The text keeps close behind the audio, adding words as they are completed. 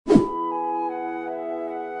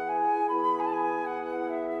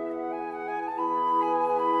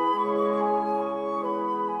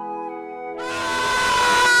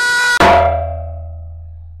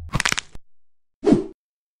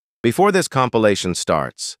Before this compilation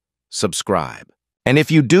starts, subscribe. And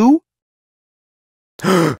if you do...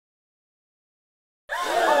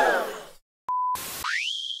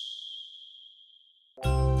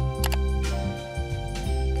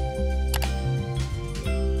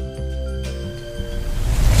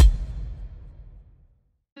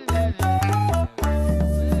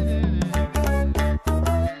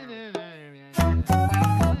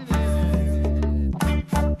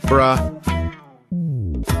 Bruh.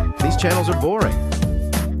 These channels are boring.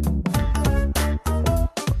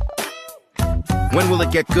 When will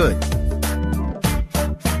it get good?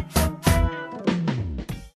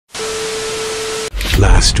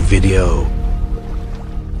 Last video.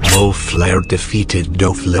 Moflare defeated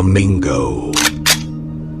Doflamingo.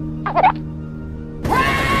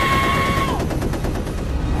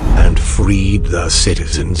 And freed the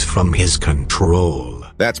citizens from his control.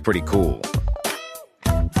 That's pretty cool.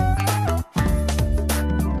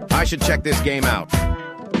 I should check this game out.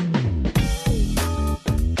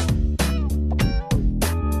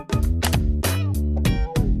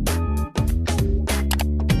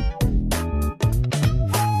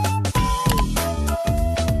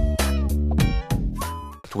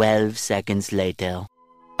 Seconds later.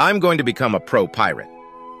 I'm going to become a pro pirate.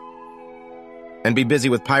 And be busy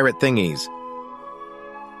with pirate thingies.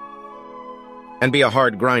 And be a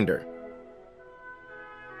hard grinder.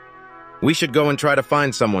 We should go and try to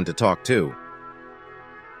find someone to talk to.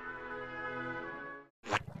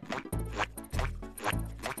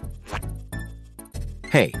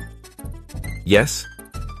 Hey. Yes?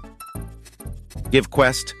 Give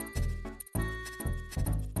quest.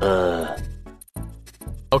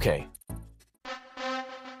 Okay.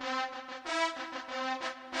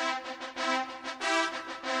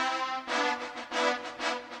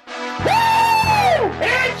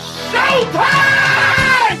 It's showtime!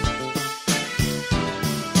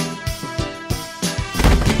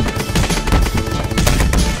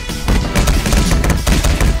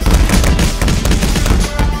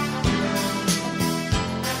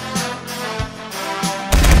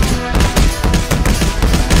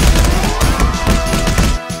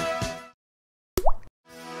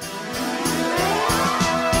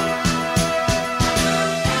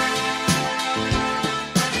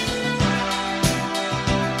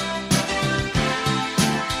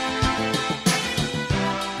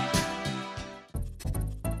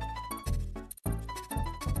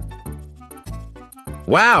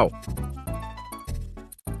 Wow!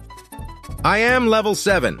 I am level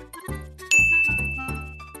 7.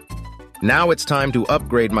 Now it's time to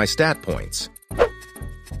upgrade my stat points.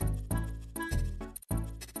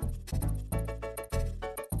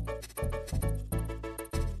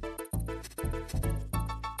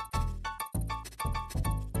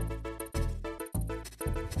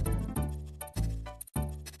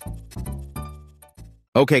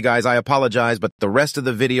 Okay guys, I apologize, but the rest of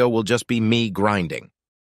the video will just be me grinding.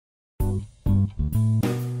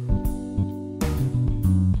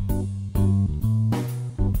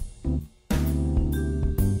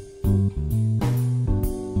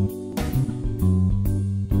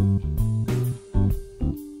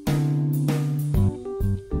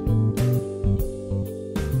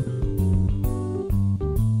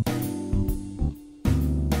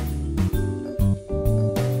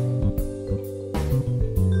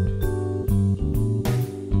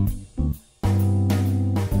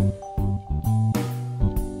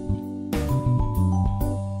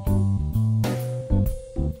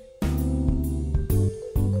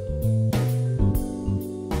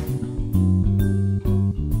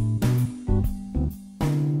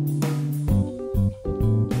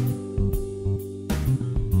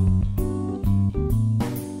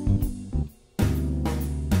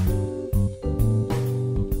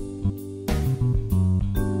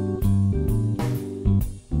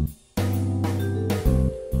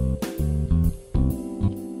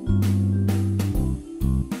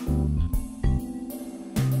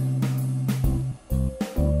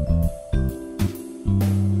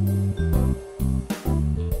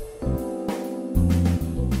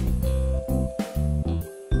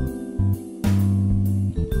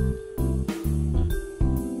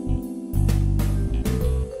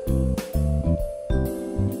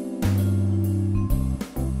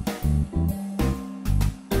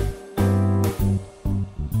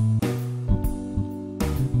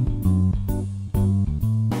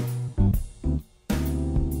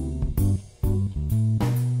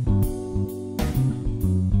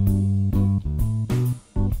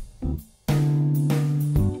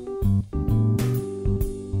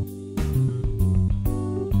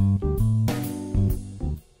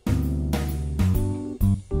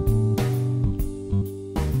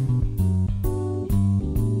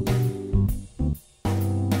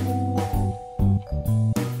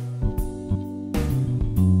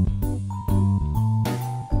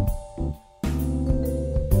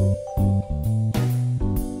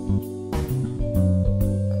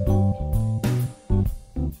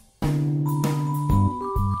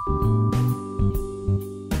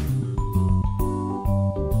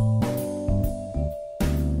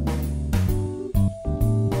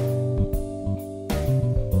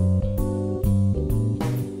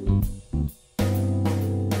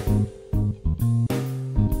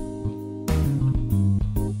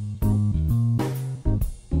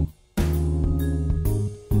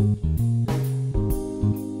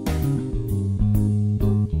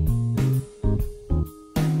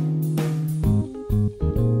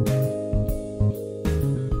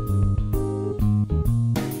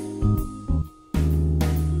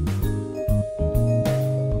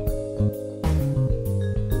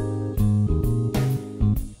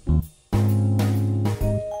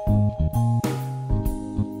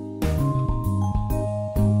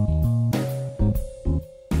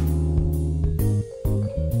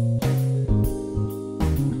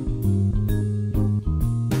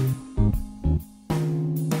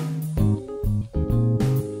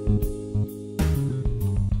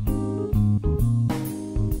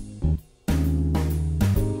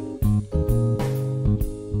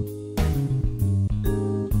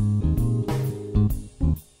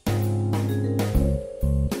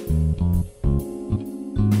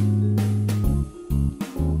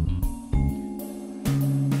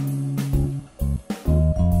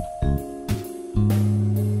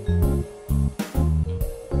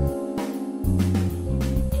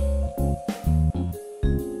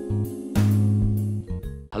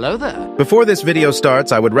 Hello there. Before this video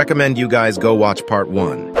starts, I would recommend you guys go watch part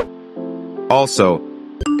 1. Also,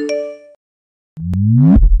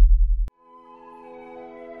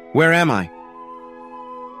 where am I?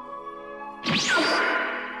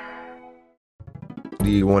 Do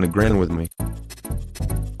you want to grin with me?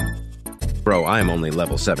 Bro, I am only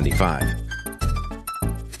level 75.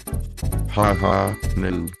 Ha ha,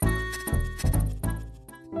 Noob.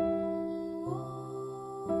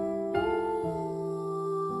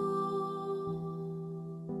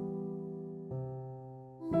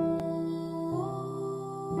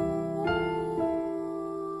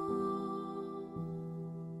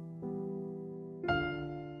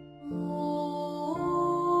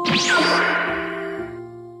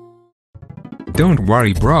 Don't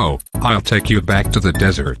worry, bro. I'll take you back to the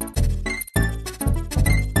desert.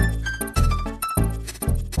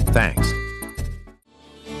 Thanks.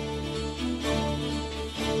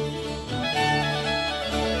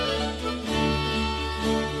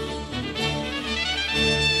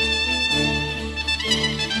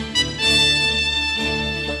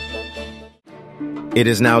 It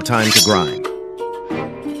is now time to grind.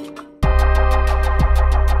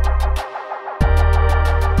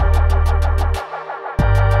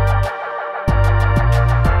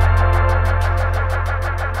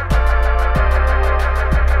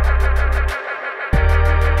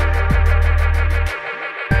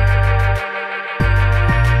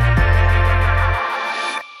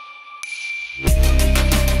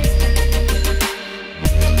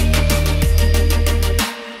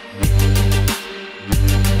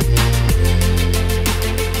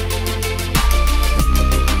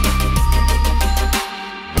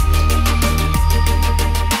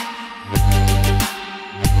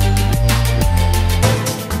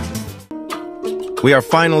 We are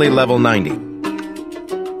finally level 90.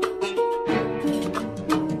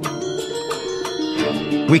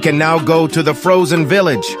 We can now go to the frozen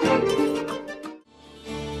village.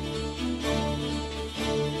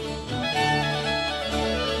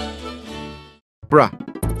 Bruh.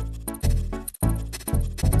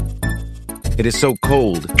 It is so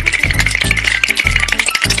cold.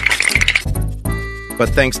 But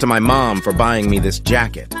thanks to my mom for buying me this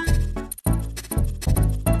jacket.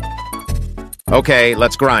 Okay,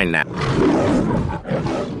 let's grind now.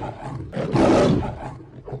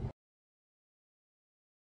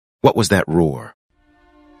 What was that roar?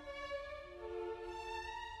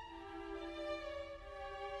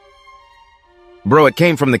 Bro, it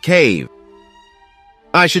came from the cave.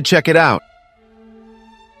 I should check it out.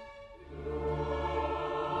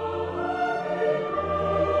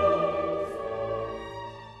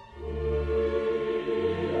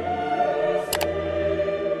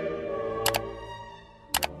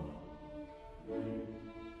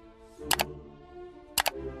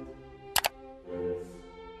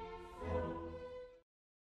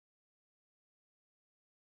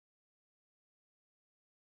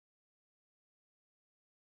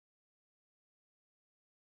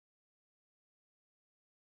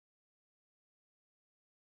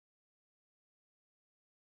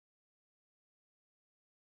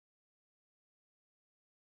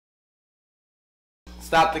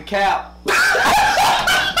 Stop the cap. Stop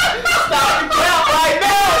the cap right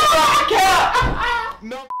now. Stop the cap.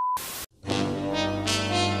 No.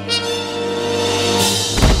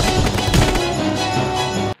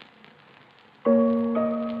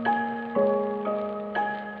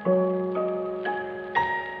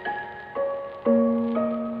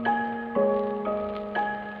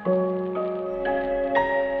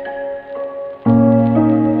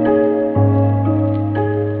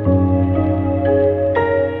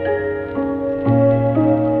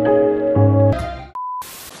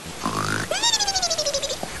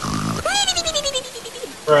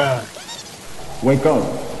 Wake up.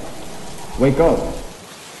 Wake up.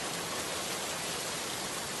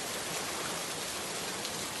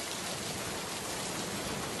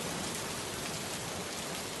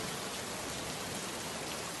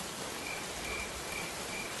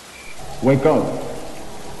 Wake up.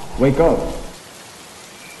 Wake up.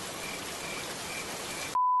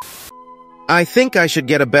 I think I should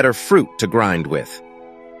get a better fruit to grind with.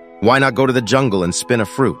 Why not go to the jungle and spin a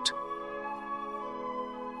fruit?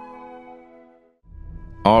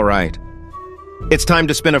 All right. It's time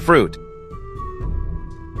to spin a fruit.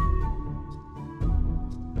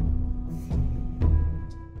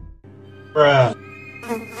 Bruh.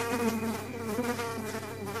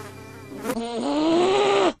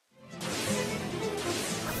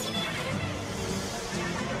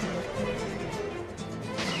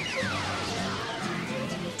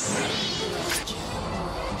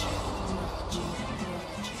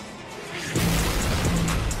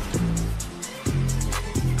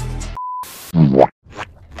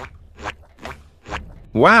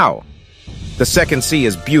 Wow! The second sea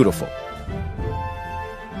is beautiful.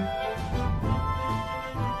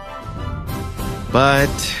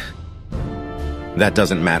 But that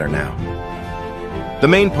doesn't matter now. The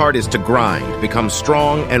main part is to grind, become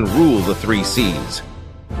strong, and rule the three seas.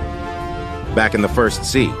 Back in the first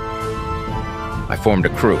sea, I formed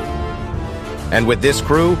a crew. And with this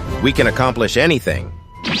crew, we can accomplish anything.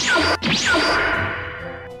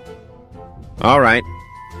 All right.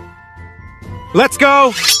 Let's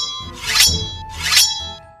go!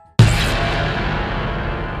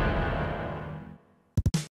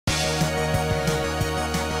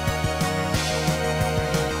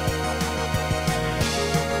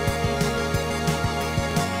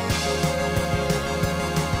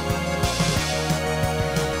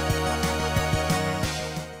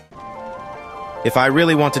 If I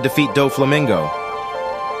really want to defeat Doflamingo,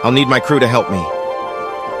 I'll need my crew to help me.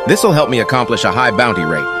 This'll help me accomplish a high bounty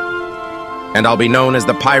rate. And I'll be known as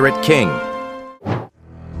the Pirate King.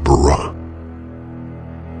 Bruh.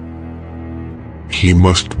 He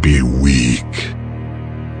must be weak.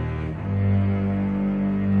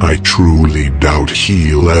 I truly doubt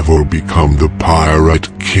he'll ever become the Pirate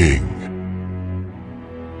King.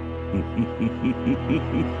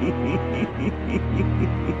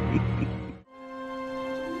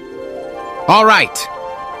 All right.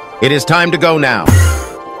 It is time to go now.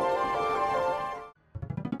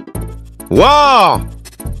 Whoa!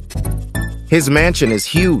 His mansion is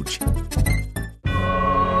huge.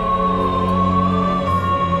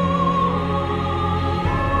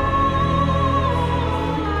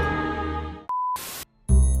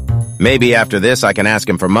 Maybe after this I can ask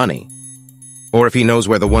him for money. Or if he knows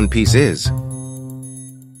where the One Piece is.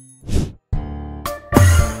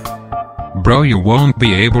 Bro, you won't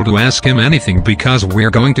be able to ask him anything because we're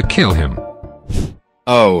going to kill him.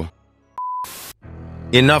 Oh.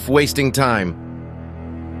 Enough wasting time.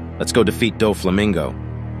 Let's go defeat Doflamingo.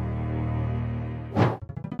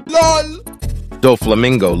 LOL!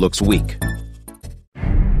 Doflamingo looks weak.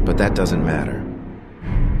 But that doesn't matter.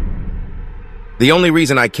 The only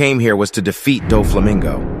reason I came here was to defeat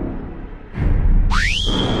Doflamingo.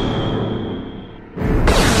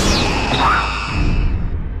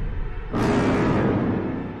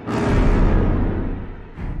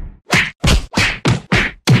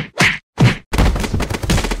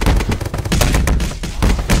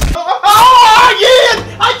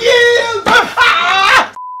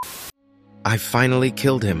 I finally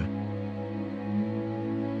killed him.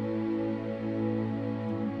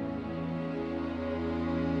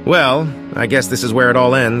 Well, I guess this is where it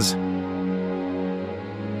all ends.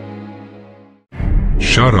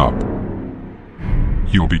 Shut up.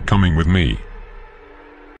 You'll be coming with me.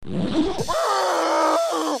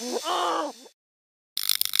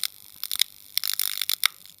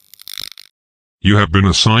 You have been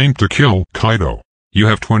assigned to kill Kaido. You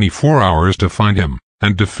have 24 hours to find him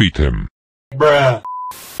and defeat him. Bruh.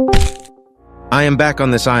 I am back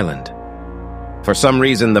on this island. For some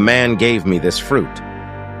reason, the man gave me this fruit.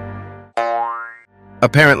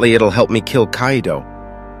 Apparently, it'll help me kill Kaido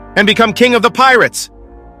and become king of the pirates.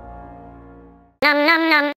 Nom nom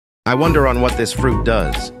nom. I wonder on what this fruit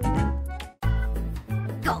does.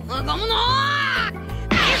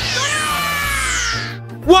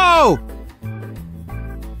 Whoa!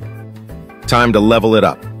 Time to level it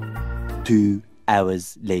up. 2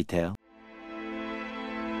 hours later.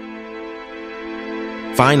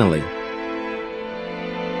 Finally,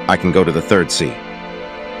 I can go to the third sea.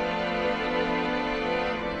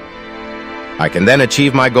 I can then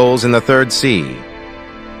achieve my goals in the third sea.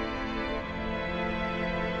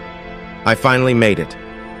 I finally made it.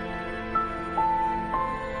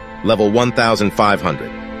 Level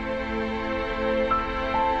 1,500.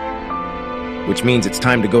 Which means it's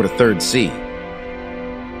time to go to third sea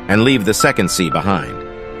and leave the second sea behind.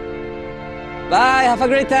 Bye, have a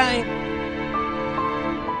great time.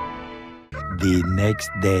 The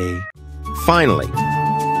next day. Finally,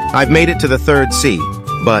 I've made it to the third sea,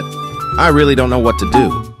 but I really don't know what to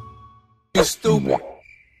do. You stupid.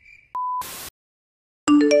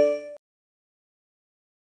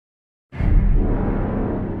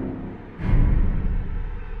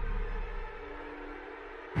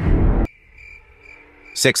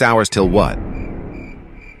 "6 hours till what?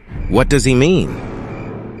 What does he mean?"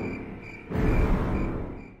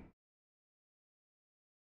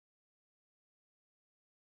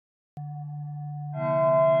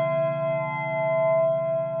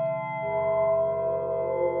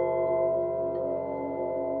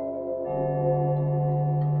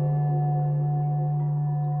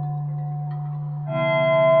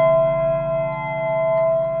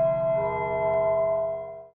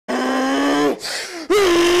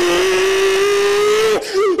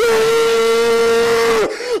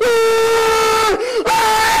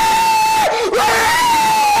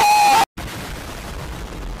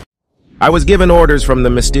 I was given orders from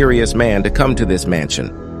the mysterious man to come to this mansion.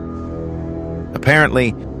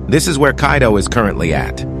 Apparently, this is where Kaido is currently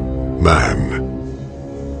at. Man.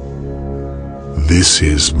 This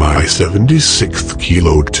is my 76th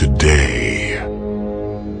kilo today.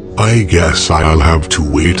 I guess I'll have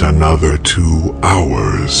to wait another 2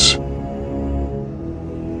 hours.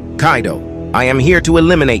 Kaido, I am here to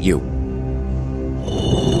eliminate you.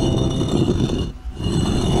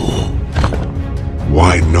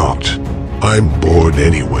 Why not? I'm bored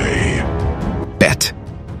anyway. Bet.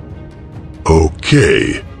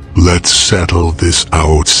 Okay, let's settle this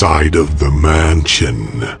outside of the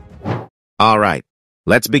mansion. All right,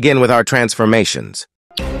 let's begin with our transformations.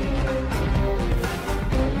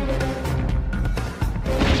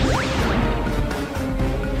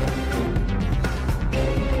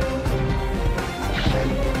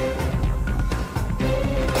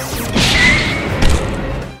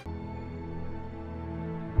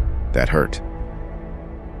 That hurt.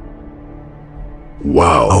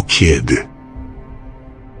 Wow, kid.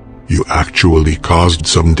 You actually caused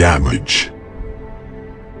some damage.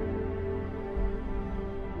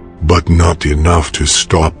 But not enough to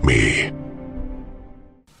stop me.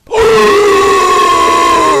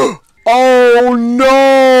 Oh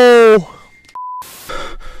no!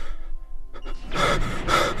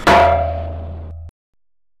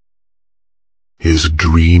 His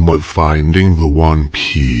dream of finding the One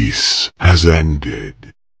Piece has ended.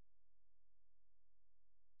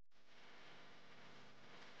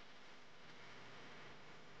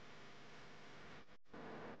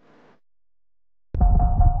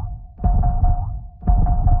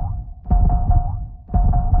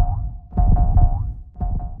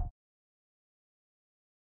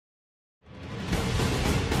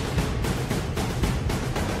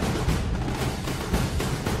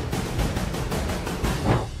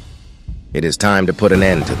 It is time to put an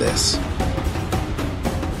end to this.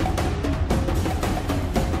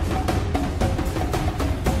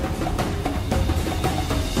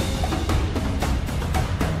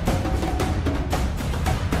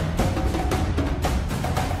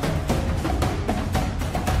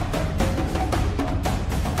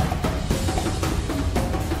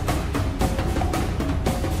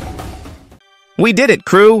 We did it,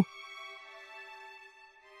 crew!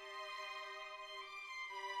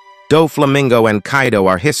 Doflamingo and Kaido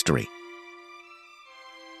are history.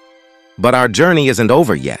 But our journey isn't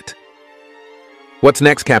over yet. What's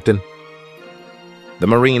next, Captain? The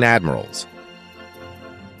Marine Admirals.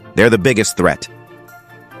 They're the biggest threat.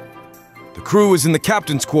 The crew is in the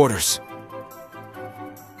captain's quarters.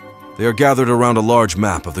 They are gathered around a large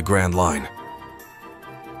map of the Grand Line.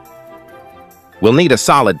 We'll need a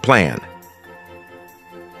solid plan.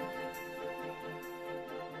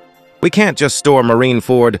 We can't just store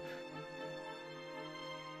Marineford.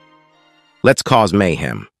 Let's cause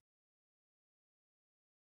mayhem.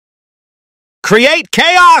 Create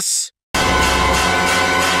chaos!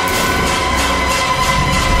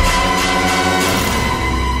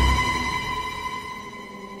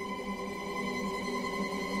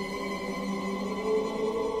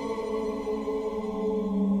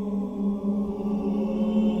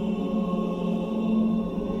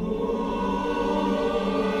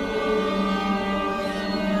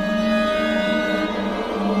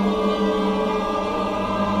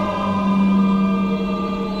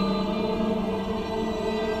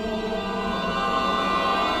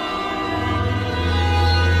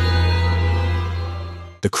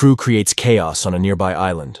 The crew creates chaos on a nearby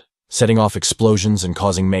island, setting off explosions and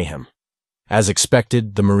causing mayhem. As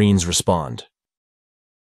expected, the Marines respond.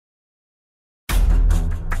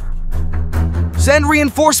 Send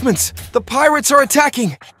reinforcements! The pirates are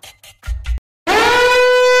attacking!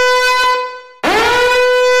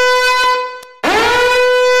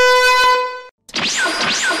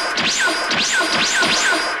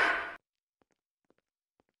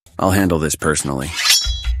 I'll handle this personally.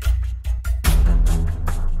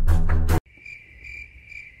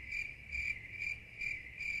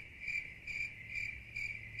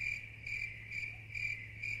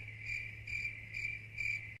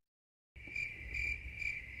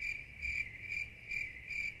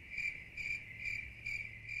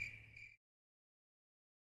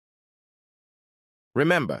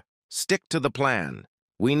 Remember, stick to the plan.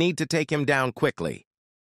 We need to take him down quickly.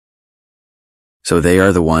 So they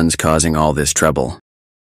are the ones causing all this trouble.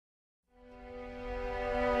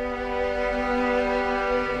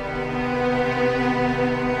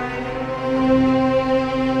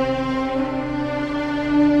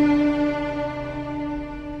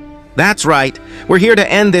 That's right. We're here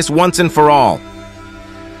to end this once and for all.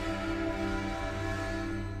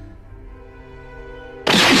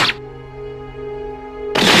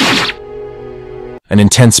 An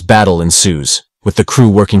intense battle ensues, with the crew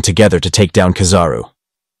working together to take down Kizaru.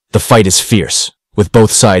 The fight is fierce, with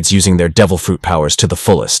both sides using their devil fruit powers to the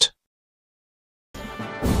fullest.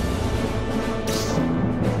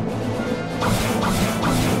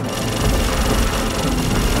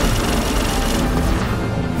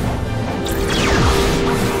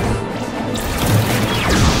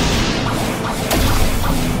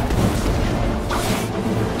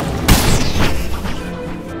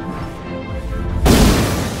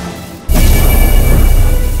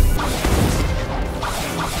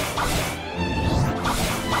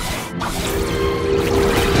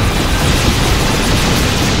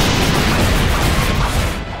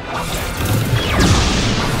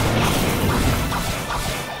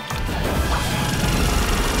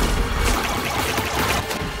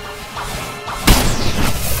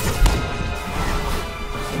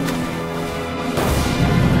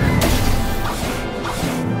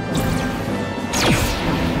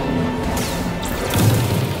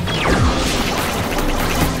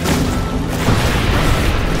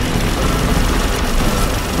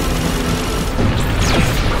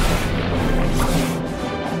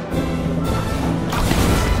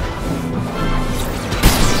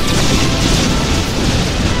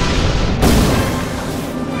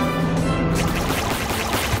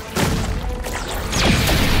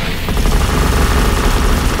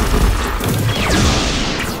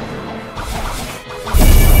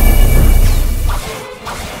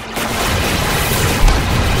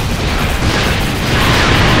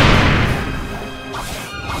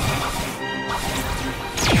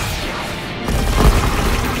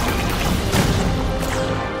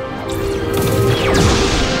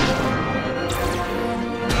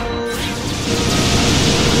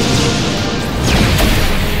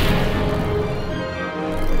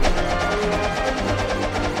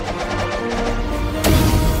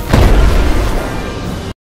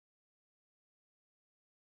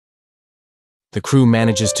 The crew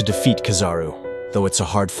manages to defeat Kizaru, though it's a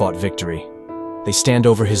hard-fought victory. They stand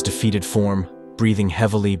over his defeated form, breathing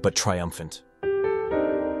heavily but triumphant.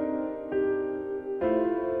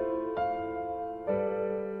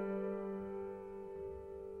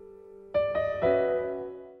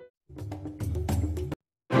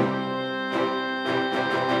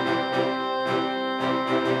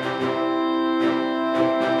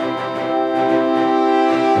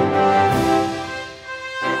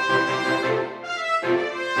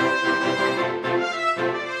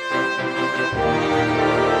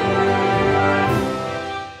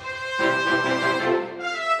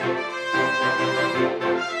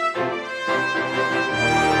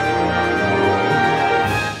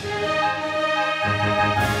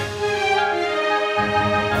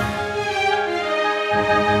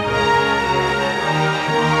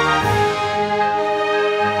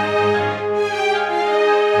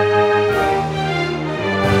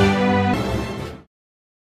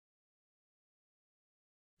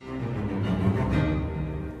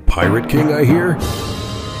 Pirate King, I hear?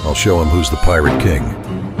 I'll show him who's the Pirate King.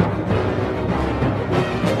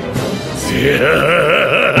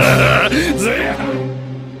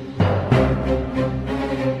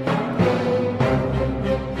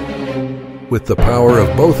 With the power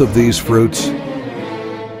of both of these fruits,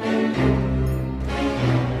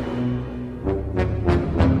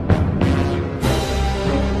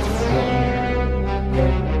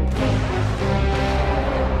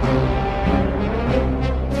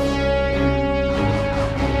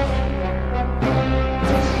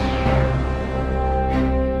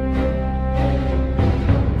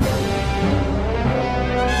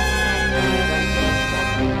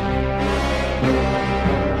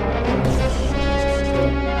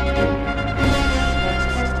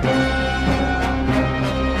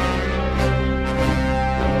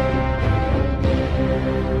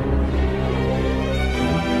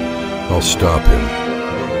 I'll stop him.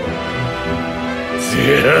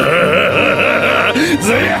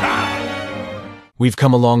 We've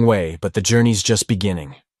come a long way, but the journey's just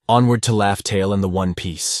beginning. Onward to Laugh Tale and the One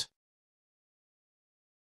Piece.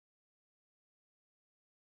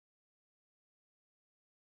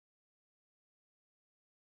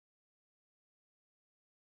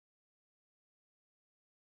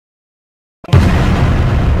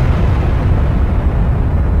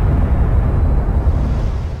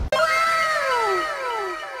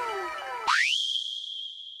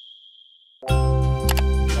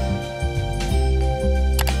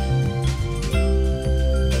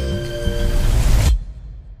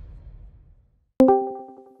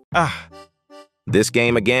 Ah, this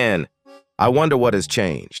game again. I wonder what has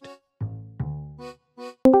changed.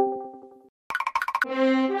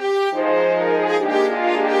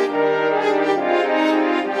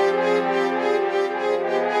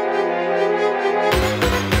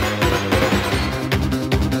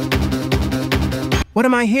 What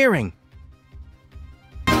am I hearing?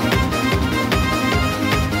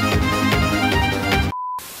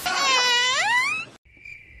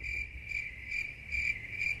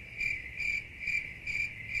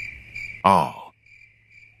 Oh.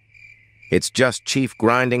 It's just Chief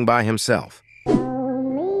grinding by himself.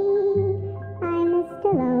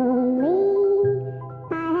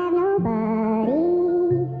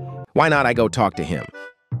 Why not I go talk to him?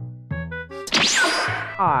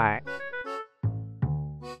 Hi.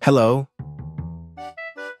 Hello?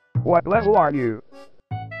 What level are you?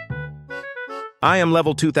 I am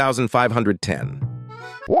level 2510.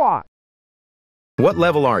 What? What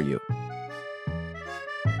level are you?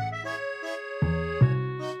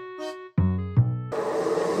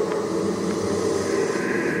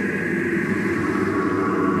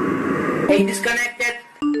 Hey, disconnected.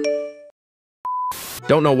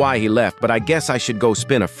 Don't know why he left, but I guess I should go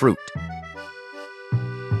spin a fruit.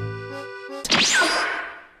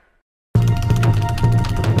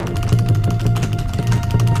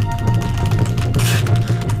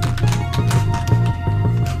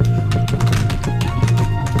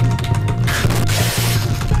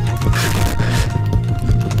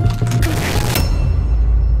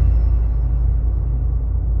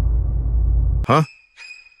 Huh?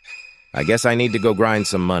 I guess I need to go grind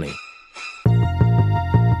some money.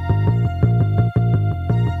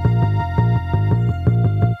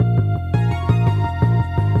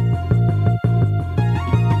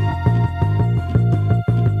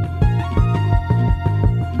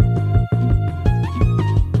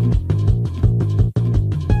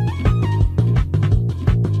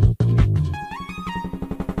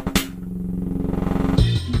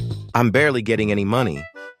 I'm barely getting any money.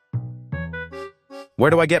 Where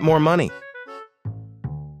do I get more money?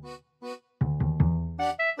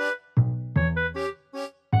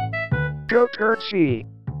 Go turd C.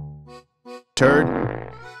 Turd?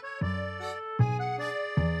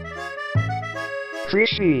 Tree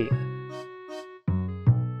C.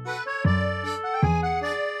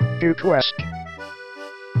 Do quest.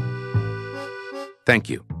 Thank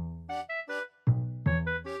you.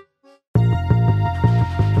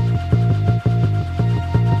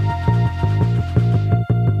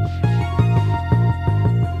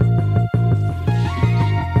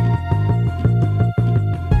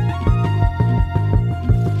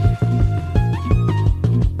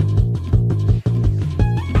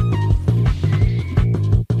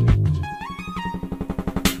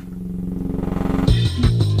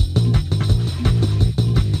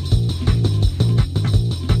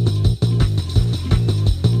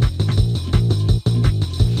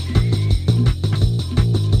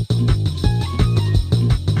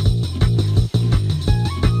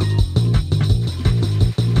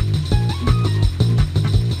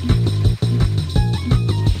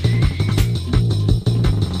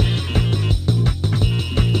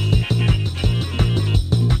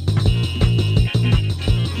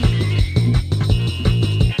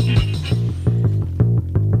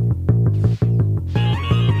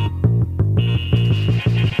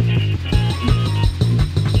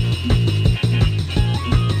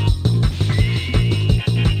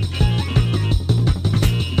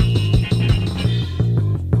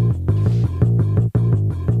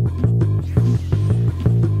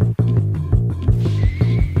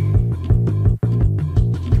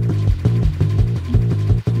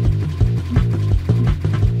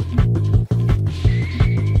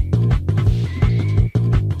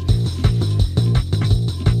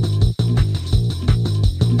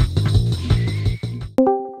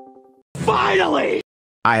 Finally!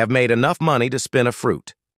 I have made enough money to spin a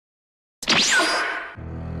fruit.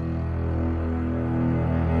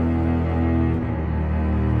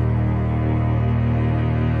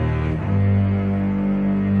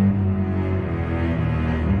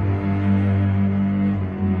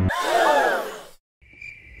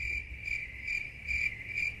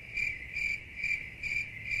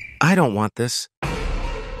 I don't want this.